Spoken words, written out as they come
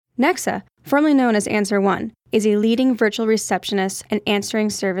Nexa, formerly known as Answer One, is a leading virtual receptionist and answering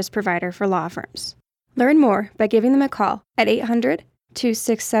service provider for law firms. Learn more by giving them a call at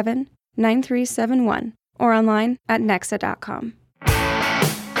 800-267-9371 or online at nexa.com.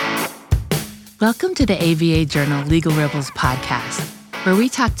 Welcome to the ABA Journal Legal Rebels podcast, where we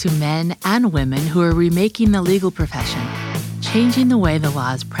talk to men and women who are remaking the legal profession, changing the way the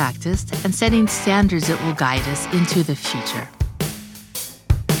law is practiced, and setting standards that will guide us into the future.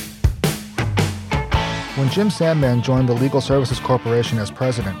 When Jim Sandman joined the Legal Services Corporation as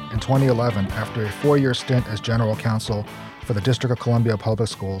president in 2011 after a 4-year stint as general counsel for the District of Columbia Public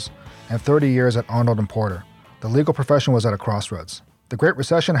Schools and 30 years at Arnold & Porter, the legal profession was at a crossroads. The Great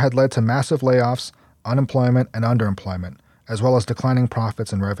Recession had led to massive layoffs, unemployment, and underemployment, as well as declining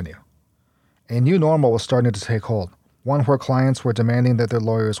profits and revenue. A new normal was starting to take hold, one where clients were demanding that their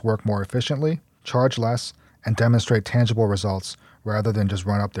lawyers work more efficiently, charge less, and demonstrate tangible results rather than just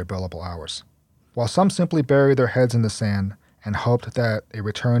run up their billable hours. While some simply buried their heads in the sand and hoped that a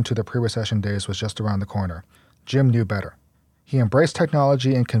return to the pre-recession days was just around the corner, Jim knew better. He embraced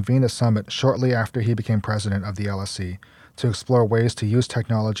technology and convened a summit shortly after he became president of the LSC to explore ways to use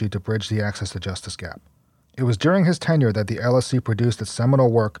technology to bridge the access to justice gap. It was during his tenure that the LSC produced its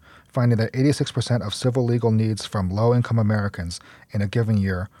seminal work, finding that 86% of civil legal needs from low-income Americans in a given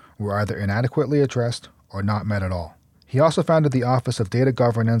year were either inadequately addressed or not met at all. He also founded the Office of Data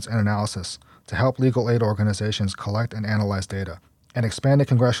Governance and Analysis to help legal aid organizations collect and analyze data, and expanded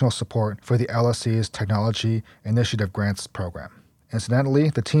congressional support for the LSC's Technology Initiative Grants program.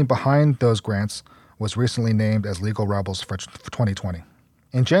 Incidentally, the team behind those grants was recently named as Legal Rebels for 2020.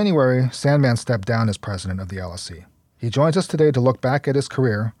 In January, Sandman stepped down as president of the LSC. He joins us today to look back at his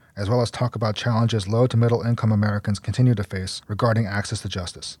career, as well as talk about challenges low to middle income Americans continue to face regarding access to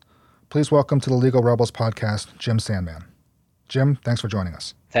justice. Please welcome to the Legal Rebels podcast, Jim Sandman. Jim, thanks for joining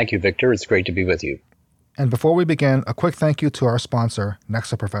us. Thank you, Victor. It's great to be with you. And before we begin, a quick thank you to our sponsor,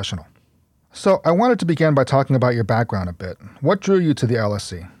 Nexa Professional. So I wanted to begin by talking about your background a bit. What drew you to the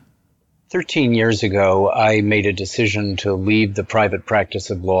LSC? 13 years ago, I made a decision to leave the private practice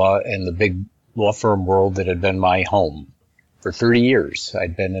of law and the big law firm world that had been my home. For 30 years,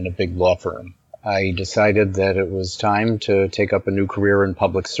 I'd been in a big law firm. I decided that it was time to take up a new career in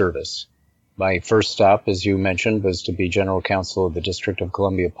public service. My first stop, as you mentioned, was to be general counsel of the District of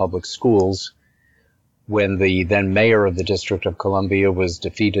Columbia Public Schools when the then mayor of the District of Columbia was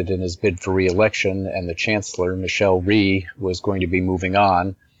defeated in his bid for re-election and the chancellor, Michelle Rhee, was going to be moving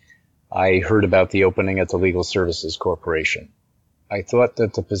on. I heard about the opening at the Legal Services Corporation. I thought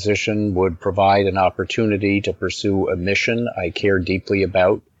that the position would provide an opportunity to pursue a mission I care deeply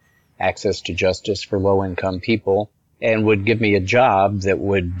about, access to justice for low-income people, and would give me a job that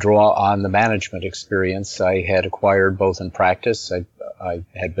would draw on the management experience I had acquired both in practice. I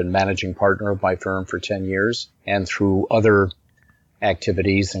had been managing partner of my firm for 10 years, and through other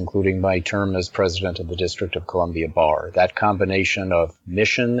activities, including my term as president of the District of Columbia Bar. That combination of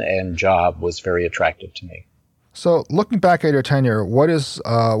mission and job was very attractive to me. So looking back at your tenure, what is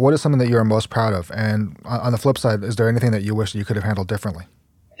something that you're most proud of? And on the flip side, is there anything that you wish that you could have handled differently?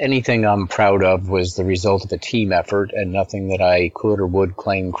 Anything I'm proud of was the result of a team effort and nothing that I could or would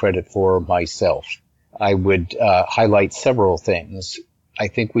claim credit for myself. I would highlight several things. I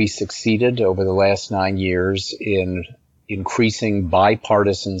think we succeeded over the last 9 years in increasing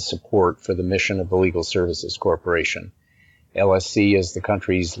bipartisan support for the mission of the Legal Services Corporation. LSC is the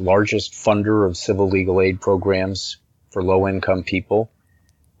country's largest funder of civil legal aid programs for low-income people.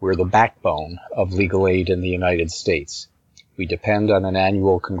 We're the backbone of legal aid in the United States. We depend on an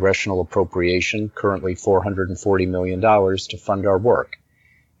annual congressional appropriation, currently $440 million, to fund our work.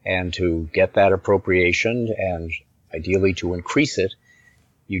 And to get that appropriation, and ideally to increase it,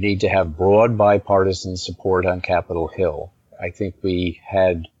 you need to have broad bipartisan support on Capitol Hill. I think we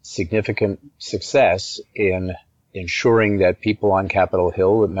had significant success in ensuring that people on Capitol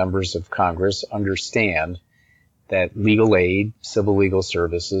Hill, members of Congress, understand that legal aid, civil legal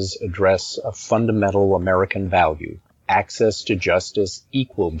services, address a fundamental American value: access to justice,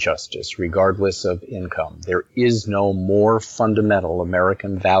 equal justice, regardless of income. There is no more fundamental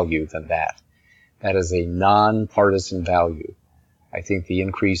American value than that. That is a nonpartisan value. I think the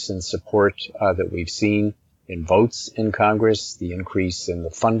increase in support that we've seen in votes in Congress, the increase in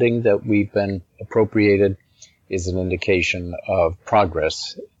the funding that we've been appropriated, is an indication of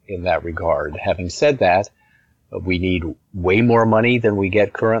progress in that regard. Having said that, we need way more money than we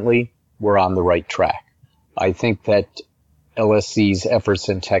get currently. We're on the right track. I think that LSC's efforts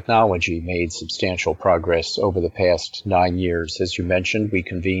in technology made substantial progress over the past 9 years. As you mentioned, we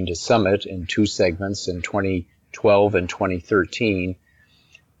convened a summit in 2 segments in 2012 and 2013,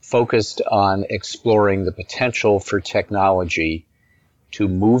 focused on exploring the potential for technology to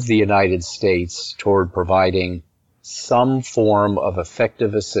move the United States toward providing some form of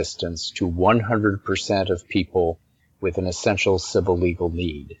effective assistance to 100% of people with an essential civil legal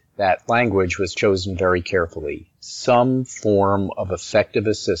need. That language was chosen very carefully. Some form of effective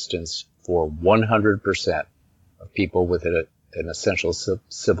assistance for 100% of people with an essential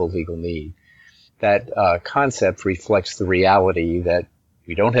civil legal need. That concept reflects the reality that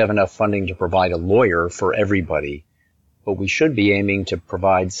we don't have enough funding to provide a lawyer for everybody, but we should be aiming to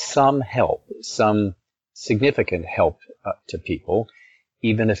provide some help, some significant help to people,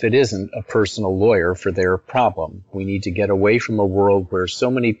 even if it isn't a personal lawyer for their problem. We need to get away from a world where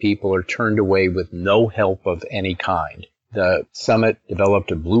so many people are turned away with no help of any kind. The summit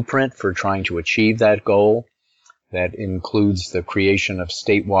developed a blueprint for trying to achieve that goal that includes the creation of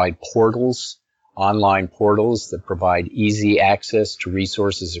statewide portals, online portals that provide easy access to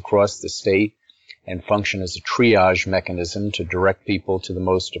resources across the state and function as a triage mechanism to direct people to the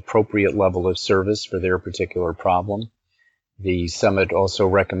most appropriate level of service for their particular problem. The summit also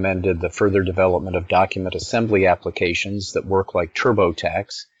recommended the further development of document assembly applications that work like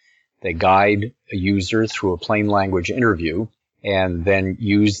TurboTax. They guide a user through a plain language interview and then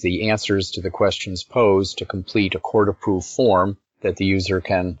use the answers to the questions posed to complete a court-approved form that the user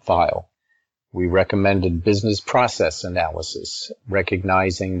can file. We recommended business process analysis,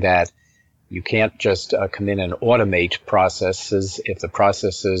 recognizing that you can't just come in and automate processes if the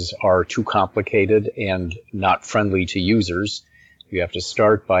processes are too complicated and not friendly to users. You have to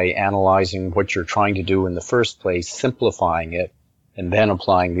start by analyzing what you're trying to do in the first place, simplifying it, and then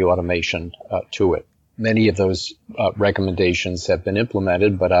applying the automation to it. Many of those recommendations have been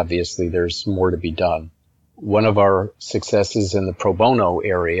implemented, but obviously there's more to be done. One of our successes in the pro bono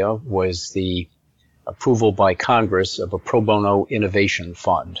area was the approval by Congress of a pro bono innovation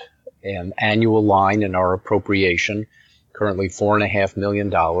fund, an annual line in our appropriation, currently $4.5 million,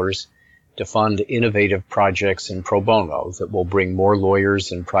 to fund innovative projects in pro bono that will bring more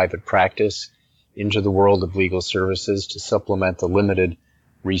lawyers in private practice into the world of legal services to supplement the limited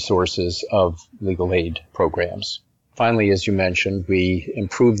resources of legal aid programs. Finally, as you mentioned, we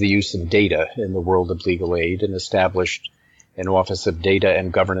improved the use of data in the world of legal aid and established an Office of Data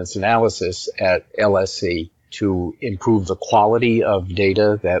and Governance Analysis at LSC to improve the quality of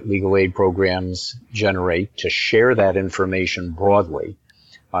data that legal aid programs generate, to share that information broadly.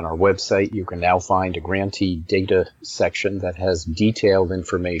 On our website, you can now find a grantee data section that has detailed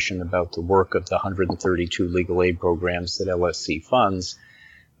information about the work of the 132 legal aid programs that LSC funds,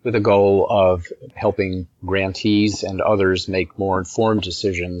 with a goal of helping grantees and others make more informed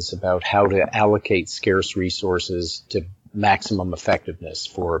decisions about how to allocate scarce resources to maximum effectiveness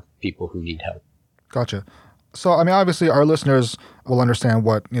for people who need help. Gotcha. So, I mean, obviously our listeners will understand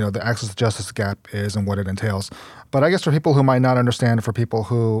what, the access to justice gap is and what it entails. But I guess for people who might not understand, for people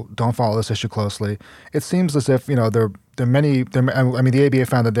who don't follow this issue closely, it seems as if, the ABA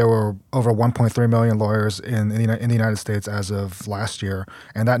found that there were over 1.3 million lawyers in the United States as of last year.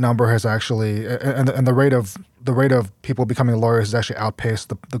 And that number has actually, and the rate of people becoming lawyers has actually outpaced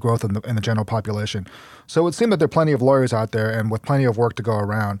the growth in the general population. So it would seem that there are plenty of lawyers out there and with plenty of work to go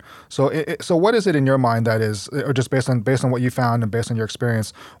around. So so what is it in your mind that is, or just based on what you found and based on your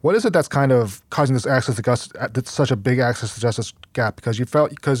experience, what is it that's kind of causing this access to justice, such a big access to justice gap?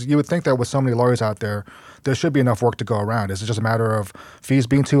 Because you would think that with so many lawyers out there should be enough work to go around. Is it just a matter of fees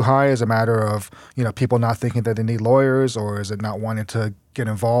being too high? Is it a matter of, people not thinking that they need lawyers, or is it not wanting to get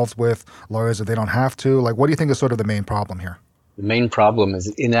involved with lawyers if they don't have to? Like, what do you think is sort of the main problem here? The main problem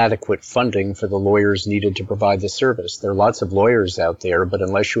is inadequate funding for the lawyers needed to provide the service. There are lots of lawyers out there, but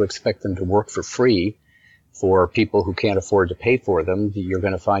unless you expect them to work for free for people who can't afford to pay for them, you're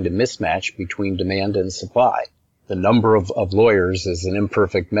going to find a mismatch between demand and supply. The number of lawyers is an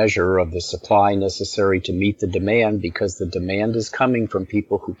imperfect measure of the supply necessary to meet the demand, because the demand is coming from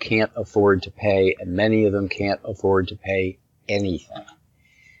people who can't afford to pay, and many of them can't afford to pay anything.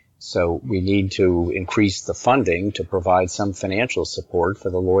 So we need to increase the funding to provide some financial support for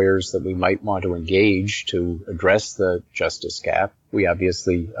the lawyers that we might want to engage to address the justice gap. We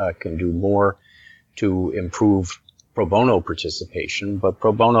obviously can do more to improve pro bono participation, but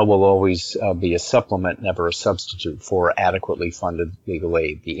pro bono will always be a supplement, never a substitute for adequately funded legal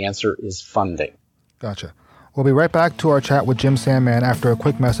aid. The answer is funding. Gotcha. We'll be right back to our chat with Jim Sandman after a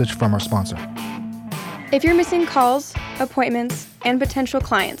quick message from our sponsor. If you're missing calls, appointments, and potential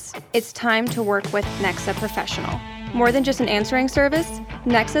clients, it's time to work with Nexa Professional. More than just an answering service,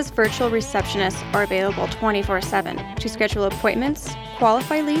 Nexa's virtual receptionists are available 24/7 to schedule appointments,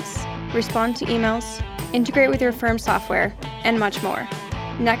 qualify leads, respond to emails, integrate with your firm's software, and much more.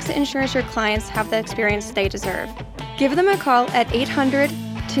 Nexa ensures your clients have the experience they deserve. Give them a call at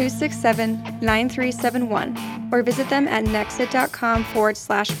 800-267-9371 or visit them at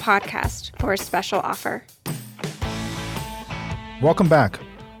nexa.com/podcast for a special offer. Welcome back.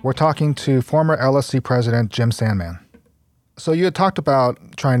 We're talking to former LSC President Jim Sandmann. So you had talked about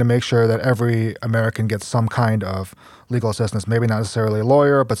trying to make sure that every American gets some kind of legal assistance, maybe not necessarily a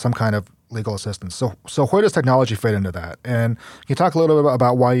lawyer, but some kind of legal assistance. So where does technology fit into that? And can you talk a little bit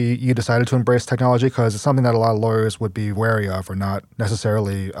about why you decided to embrace technology? Because it's something that a lot of lawyers would be wary of or not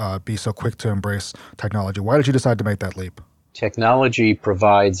necessarily be so quick to embrace technology. Why did you decide to make that leap? Technology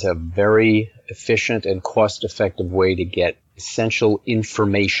provides a very efficient and cost-effective way to get essential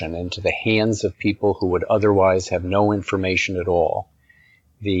information into the hands of people who would otherwise have no information at all.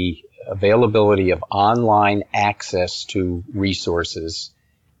 The availability of online access to resources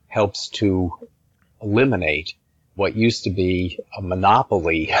helps to eliminate what used to be a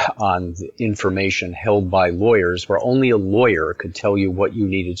monopoly on the information held by lawyers, where only a lawyer could tell you what you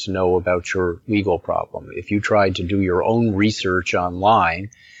needed to know about your legal problem. If you tried to do your own research online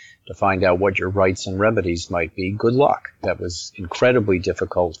to find out what your rights and remedies might be, good luck. That was incredibly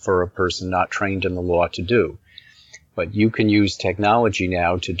difficult for a person not trained in the law to do. But you can use technology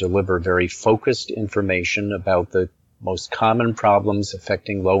now to deliver very focused information about the most common problems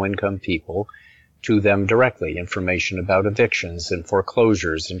affecting low-income people to them directly. Information about evictions and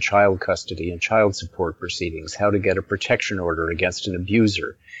foreclosures and child custody and child support proceedings, how to get a protection order against an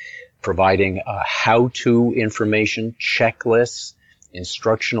abuser, providing how-to information, checklists,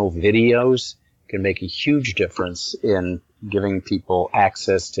 instructional videos can make a huge difference in giving people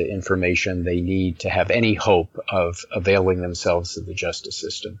access to information they need to have any hope of availing themselves of the justice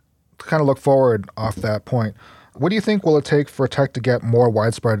system. To kind of look forward off that point, what do you think will it take for tech to get more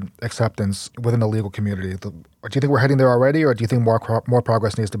widespread acceptance within the legal community? Do you think we're heading there already, or do you think more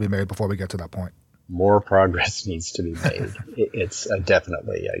progress needs to be made before we get to that point? More progress needs to be made. It's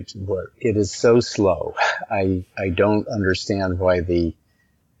definitely. It is so slow. I don't understand why the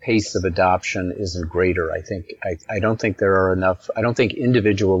pace of adoption isn't greater. I don't think there are enough. I don't think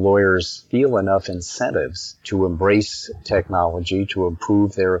individual lawyers feel enough incentives to embrace technology to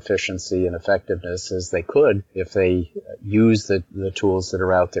improve their efficiency and effectiveness as they could if they use the tools that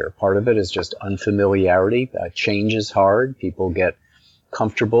are out there. Part of it is just unfamiliarity. Change is hard. People get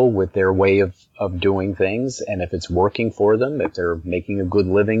comfortable with their way of doing things, and if it's working for them, if they're making a good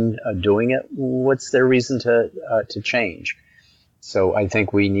living doing it, what's their reason to change? So I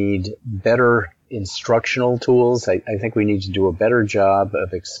think we need better instructional tools. I think we need to do a better job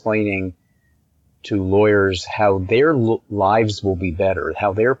of explaining to lawyers how their lives will be better,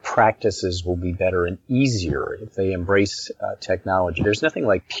 how their practices will be better and easier if they embrace technology. There's nothing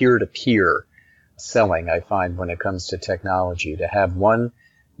like peer-to-peer selling, I find, when it comes to technology. To have one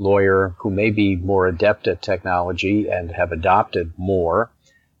lawyer who may be more adept at technology and have adopted more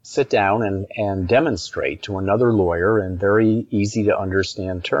sit down and demonstrate to another lawyer in very easy to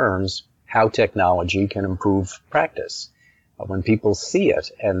understand terms how technology can improve practice. When people see it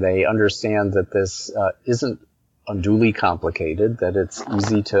and they understand that this isn't unduly complicated, that it's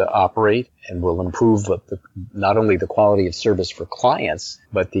easy to operate and will improve not only the quality of service for clients,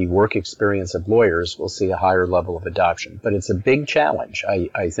 but the work experience of lawyers, we'll see a higher level of adoption. But it's a big challenge.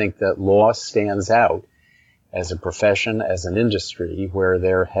 I think that law stands out as a profession, as an industry, where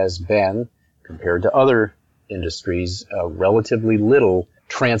there has been, compared to other industries, relatively little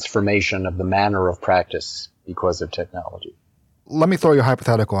transformation of the manner of practice because of technology. Let me throw you a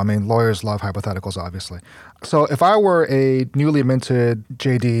hypothetical. I mean, lawyers love hypotheticals, obviously. So if I were a newly minted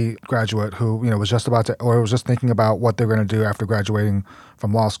JD graduate who, was just about to, or was just thinking about what they're going to do after graduating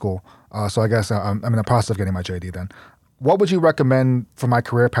from law school, so I guess I'm in the process of getting my JD then. What would you recommend for my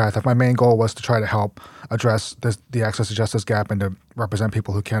career path if my main goal was to try to help address the access to justice gap and to represent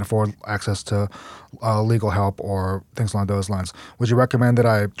people who can't afford access to legal help or things along those lines? Would you recommend that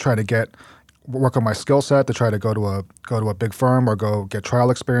I try to work on my skill set to try to go to a big firm or go get trial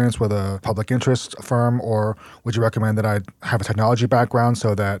experience with a public interest firm? Or would you recommend that I have a technology background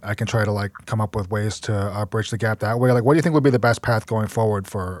so that I can try to come up with ways to bridge the gap that way? What do you think would be the best path going forward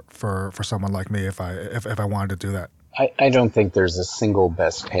for someone like me if I wanted to do that? I don't think there's a single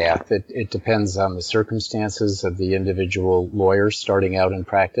best path. It depends on the circumstances of the individual lawyer starting out in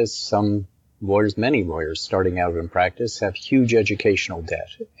practice. Many lawyers starting out in practice have huge educational debt,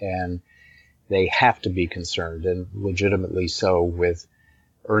 and they have to be concerned, and legitimately so, with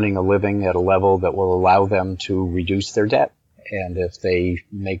earning a living at a level that will allow them to reduce their debt. And if they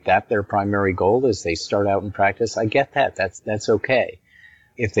make that their primary goal as they start out in practice, I get that. That's okay.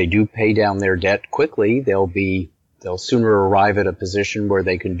 If they do pay down their debt quickly, they'll be They'll sooner arrive at a position where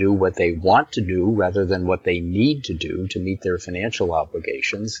they can do what they want to do rather than what they need to do to meet their financial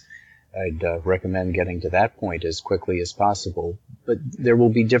obligations. I'd recommend getting to that point as quickly as possible. But there will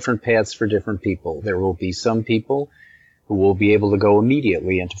be different paths for different people. There will be some people who will be able to go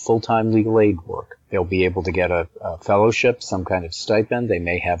immediately into full-time legal aid work. They'll be able to get a fellowship, some kind of stipend. They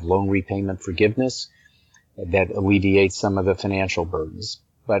may have loan repayment forgiveness that alleviates some of the financial burdens.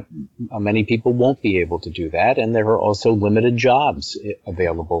 But many people won't be able to do that, and there are also limited jobs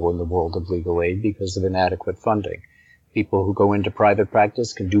available in the world of legal aid because of inadequate funding. People who go into private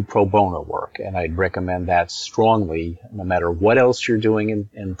practice can do pro bono work, and I'd recommend that strongly. No matter what else you're doing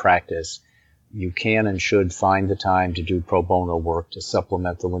in practice, you can and should find the time to do pro bono work to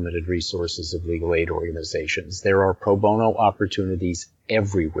supplement the limited resources of legal aid organizations. There are pro bono opportunities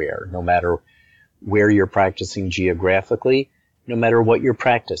everywhere, no matter where you're practicing geographically, no matter what your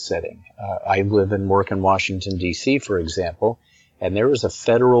practice setting. I live and work in Washington, D.C., for example, and there is a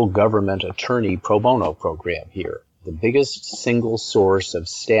federal government attorney pro bono program here. The biggest single source of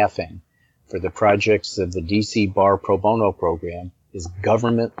staffing for the projects of the D.C. Bar pro bono program is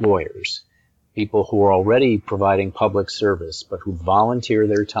government lawyers, people who are already providing public service, but who volunteer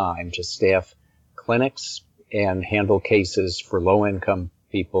their time to staff clinics and handle cases for low-income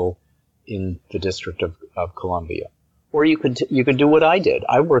people in the District of Columbia. Or you could do what I did.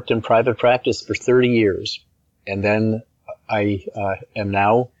 I worked in private practice for 30 years, and then I am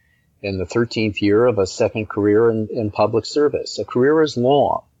now in the 13th year of a second career in public service. A career is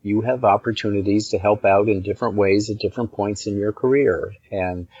long. You have opportunities to help out in different ways at different points in your career.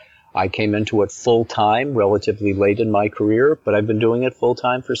 And I came into it full-time relatively late in my career, but I've been doing it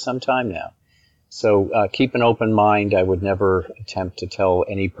full-time for some time now. So keep an open mind. I would never attempt to tell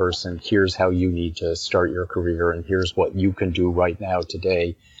any person, here's how you need to start your career and here's what you can do right now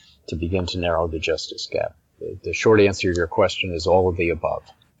today to begin to narrow the justice gap. The short answer to your question is all of the above.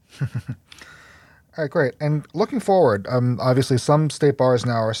 All right, great. And looking forward, obviously some state bars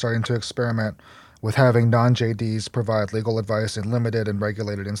now are starting to experiment with having non-JDs provide legal advice in limited and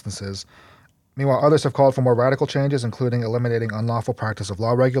regulated instances. Meanwhile, others have called for more radical changes, including eliminating unlawful practice of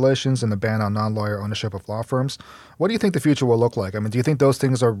law regulations and the ban on non-lawyer ownership of law firms. What do you think the future will look like? I mean, do you think those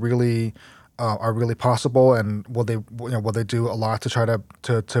things are really possible, and will they do a lot to try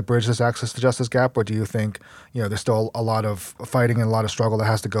to bridge this access to justice gap, or do you think there's still a lot of fighting and a lot of struggle that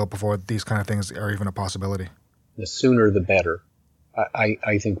has to go before these kind of things are even a possibility? The sooner the better.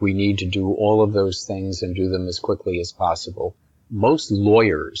 I think we need to do all of those things and do them as quickly as possible. Most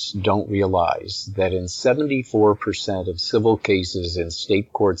lawyers don't realize that in 74% of civil cases in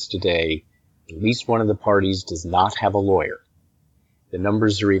state courts today, at least one of the parties does not have a lawyer. The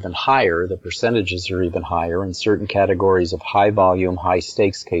numbers are even higher, the percentages are even higher in certain categories of high-volume,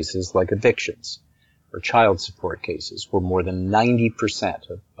 high-stakes cases like evictions or child support cases, where more than 90%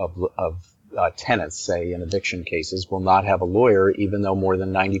 of tenants, say, in eviction cases will not have a lawyer, even though more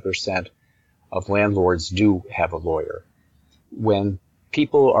than 90% of landlords do have a lawyer. When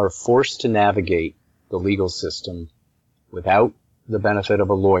people are forced to navigate the legal system without the benefit of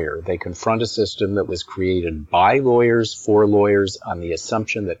a lawyer, they confront a system that was created by lawyers for lawyers on the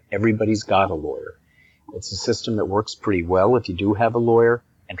assumption that everybody's got a lawyer. It's a system that works pretty well if you do have a lawyer,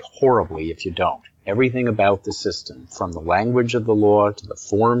 and horribly if you don't. Everything about the system, from the language of the law to the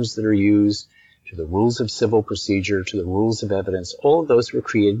forms that are used, to the rules of civil procedure, to the rules of evidence, all of those were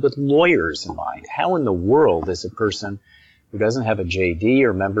created with lawyers in mind. How in the world is a person who doesn't have a JD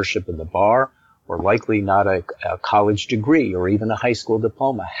or membership in the bar, or likely not a college degree or even a high school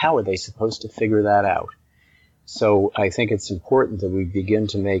diploma, how are they supposed to figure that out? So I think it's important that we begin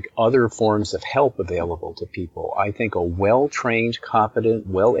to make other forms of help available to people. I think a well-trained, competent,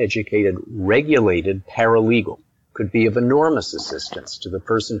 well-educated, regulated paralegal could be of enormous assistance to the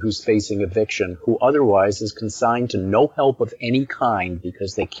person who's facing eviction, who otherwise is consigned to no help of any kind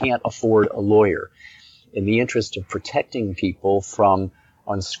because they can't afford a lawyer. In the interest of protecting people from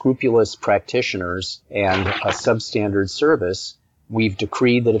unscrupulous practitioners and a substandard service, we've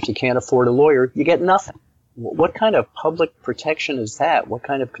decreed that if you can't afford a lawyer, you get nothing. What kind of public protection is that? What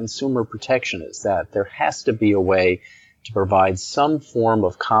kind of consumer protection is that? There has to be a way to provide some form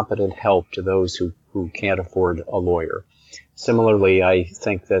of competent help to those who can't afford a lawyer. Similarly, I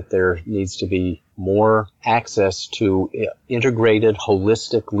think that there needs to be more access to integrated,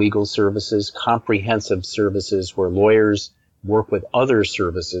 holistic legal services, comprehensive services where lawyers work with other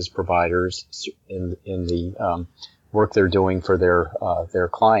services providers in the work they're doing for their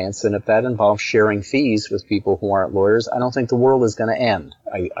clients. And if that involves sharing fees with people who aren't lawyers, I don't think the world is going to end.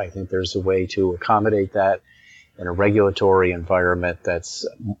 I think there's a way to accommodate that in a regulatory environment that's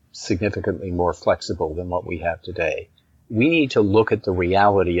significantly more flexible than what we have today. We need to look at the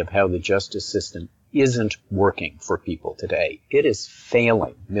reality of how the justice system isn't working for people today. It is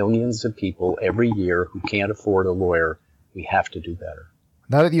failing millions of people every year who can't afford a lawyer. We have to do better.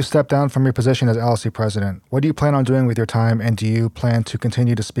 Now that you stepped down from your position as LSC president, what do you plan on doing with your time, and do you plan to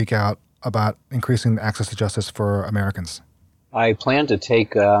continue to speak out about increasing access to justice for Americans? I plan to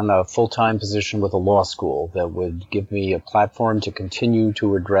take on a full-time position with a law school that would give me a platform to continue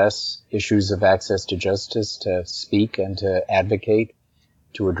to address issues of access to justice, to speak and to advocate,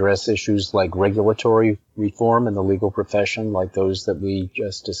 to address issues like regulatory reform in the legal profession, like those that we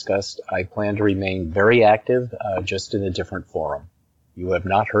just discussed. I plan to remain very active, just in a different forum. You have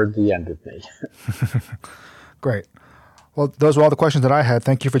not heard the end of me. Great. Well, those were all the questions that I had.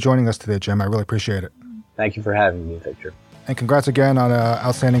 Thank you for joining us today, Jim. I really appreciate it. Thank you for having me, Victor. And congrats again on an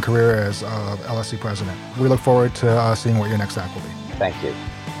outstanding career as LSC president. We look forward to seeing what your next act will be. Thank you.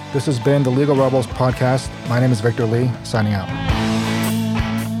 This has been the Legal Rebels podcast. My name is Victor Lee, signing out.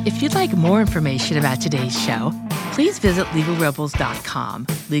 If you'd like more information about today's show, please visit LegalRebels.com,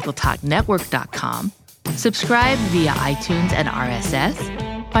 LegalTalkNetwork.com, subscribe via iTunes and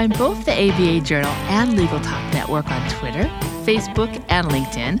RSS, find both the ABA Journal and Legal Talk Network on Twitter, Facebook, and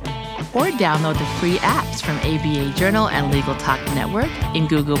LinkedIn, or download the free apps from ABA Journal and Legal Talk Network in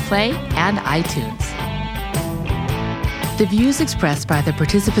Google Play and iTunes. The views expressed by the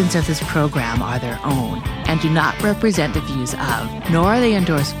participants of this program are their own and do not represent the views of, nor are they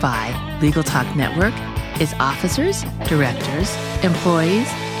endorsed by, Legal Talk Network, its officers, directors, employees,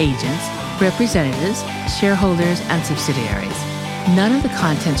 agents, representatives, shareholders, and subsidiaries. None of the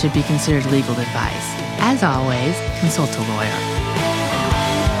content should be considered legal advice. As always, consult a lawyer.